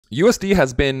USD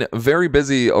has been very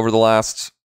busy over the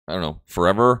last, I don't know,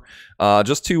 forever.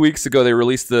 Just 2 weeks ago, they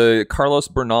released the Carlos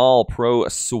Bernal Pro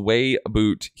Sway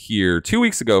boot here. 2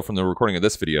 weeks ago from the recording of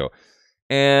this video.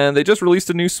 And they just released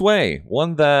a new sway,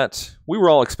 one that we were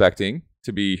all expecting,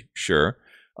 to be sure.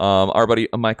 Our buddy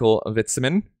Michael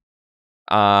Witzman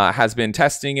has been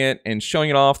testing it and showing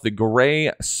it off. The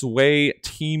gray sway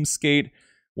team skate.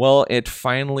 Well, it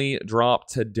finally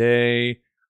dropped today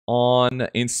on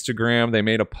Instagram. They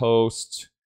made a post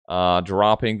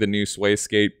dropping the new sway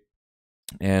skate,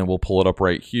 and we'll pull it up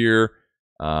right here.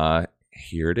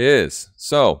 Here it is.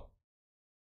 So,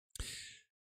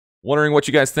 wondering what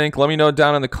you guys think? Let me know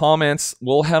down in the comments.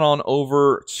 We'll head on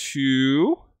over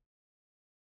to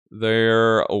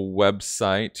their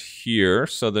website here.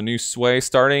 So the new sway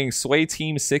Sway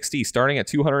Team 60 starting at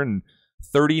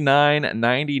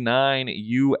 $239.99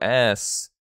 US.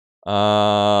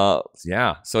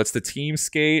 Yeah, so it's the team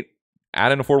skate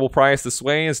at an affordable price. The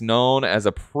sway is known as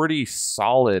a pretty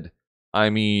solid,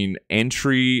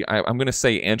 entry, I'm going to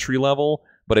say entry level,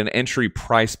 but an entry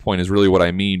price point is really what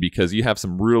I mean, because you have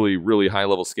some really, really high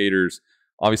level skaters,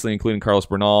 obviously including Carlos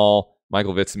Bernal,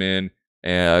 Michael Witzman,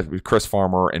 and Chris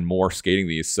Farmer, and more skating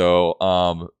these.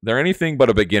 So they're anything but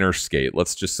a beginner skate,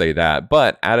 let's just say that,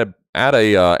 but at an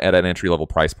entry level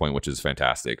price point, which is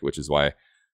fantastic, which is why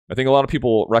I think a lot of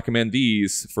people recommend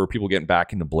these for people getting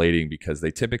back into blading, because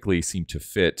they typically seem to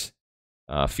fit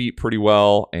feet pretty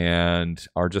well and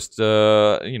are just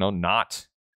not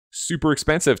super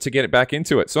expensive to get it back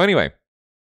into it. So anyway,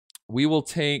 we will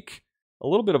take a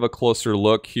little bit of a closer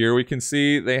look here. We can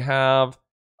see they have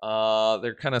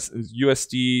their kind of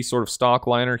USD sort of stock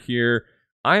liner here.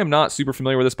 I am not super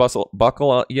familiar with this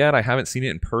buckle yet. I haven't seen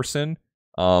it in person.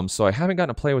 So I haven't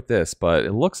gotten to play with this, but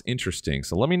it looks interesting.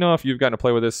 So let me know if you've gotten to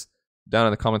play with this down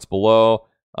in the comments below.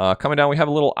 Coming down, we have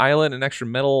a little eyelet, an extra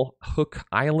metal hook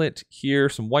eyelet here,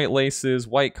 some white laces,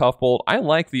 white cuff bolt. I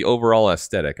like the overall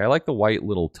aesthetic. I like the white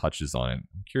little touches on it.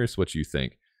 I'm curious what you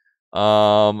think.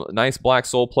 Nice black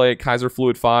sole plate, Kaiser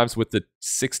Fluid 5s with the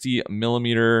 60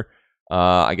 millimeter,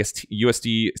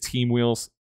 USD team wheels.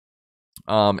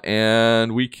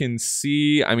 And we can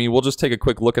see, we'll just take a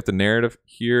quick look at the narrative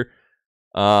here.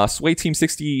 Sway Team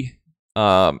 60,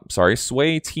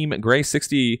 Sway Team Gray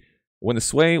 60. When the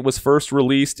sway was first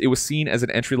released, it was seen as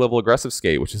an entry-level aggressive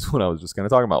skate, which is what I was just kind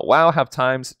of talking about. Wow, have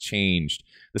times changed.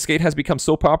 The skate has become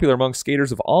so popular among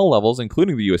skaters of all levels,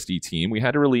 including the USD team, we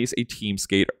had to release a team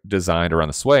skate designed around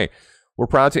the sway. We're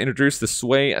proud to introduce the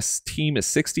Sway Team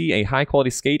 60, a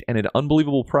high-quality skate and an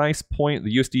unbelievable price point.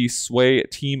 The USD Sway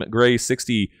Team Gray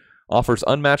 60 offers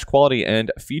unmatched quality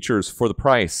and features for the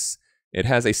price. It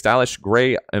has a stylish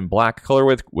gray and black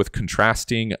colorway with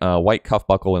contrasting white cuff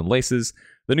buckle and laces.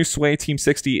 The new Sway Team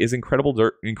 60 is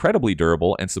incredibly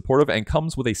durable and supportive, and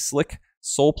comes with a slick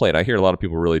sole plate. I hear a lot of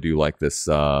people really do like this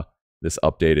this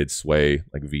updated Sway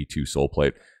like V2 sole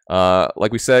plate.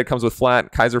 Like we said, it comes with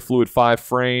flat Kaiser Fluid 5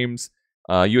 frames,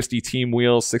 USD team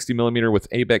wheels, 60 millimeter with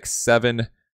ABEX 7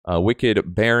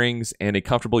 wicked bearings, and a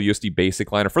comfortable USD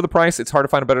basic liner. For the price, it's hard to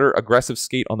find a better aggressive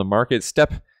skate on the market.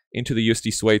 Step into the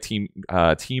USD Sway Team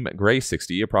Gray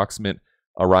 60, approximate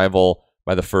arrival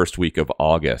by the first week of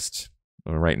August.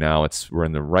 Right now, we're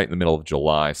right in the middle of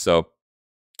July. So,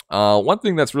 one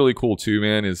thing that's really cool too,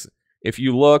 man, is if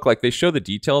you look, like they show the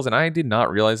details, and I did not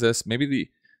realize this.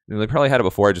 Maybe they probably had it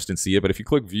before, I just didn't see it. But if you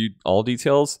click View All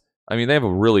Details, they have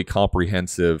a really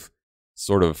comprehensive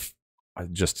sort of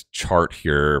just chart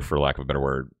here, for lack of a better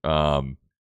word.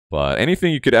 But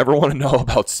anything you could ever want to know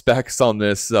about specs on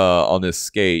this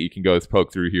skate, you can go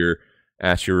poke through here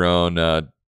at your own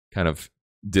kind of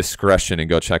discretion and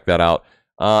go check that out.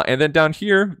 And then down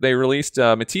here, they released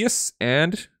Matthias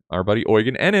and our buddy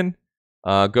Eugen Ennen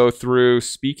go through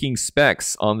speaking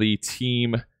specs on the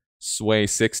Team Sway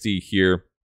 60 here.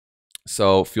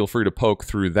 So feel free to poke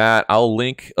through that. I'll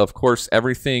link, of course,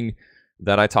 everything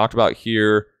that I talked about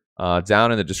here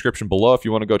down in the description below if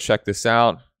you want to go check this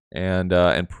out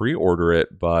and pre-order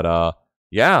it. But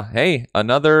yeah, hey,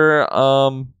 another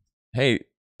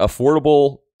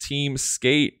affordable team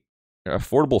skate.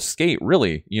 Affordable skate,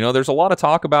 really. There's a lot of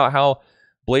talk about how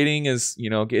blading is,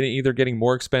 either getting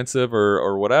more expensive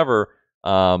or whatever.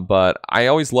 But I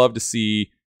always love to see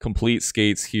complete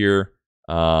skates here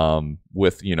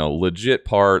with, legit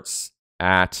parts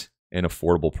at an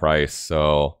affordable price.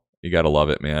 So you got to love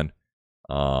it, man.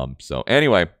 So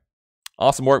anyway,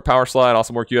 awesome work, Power Slide.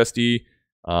 Awesome work, USD.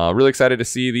 Really excited to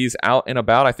see these out and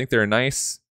about. I think they're a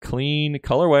nice, clean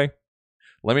colorway.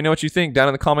 Let me know what you think down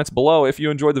in the comments below. If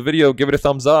you enjoyed the video, give it a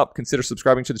thumbs up. Consider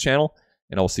subscribing to the channel.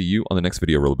 And I will see you on the next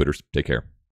video, Rollerbitters. Take care.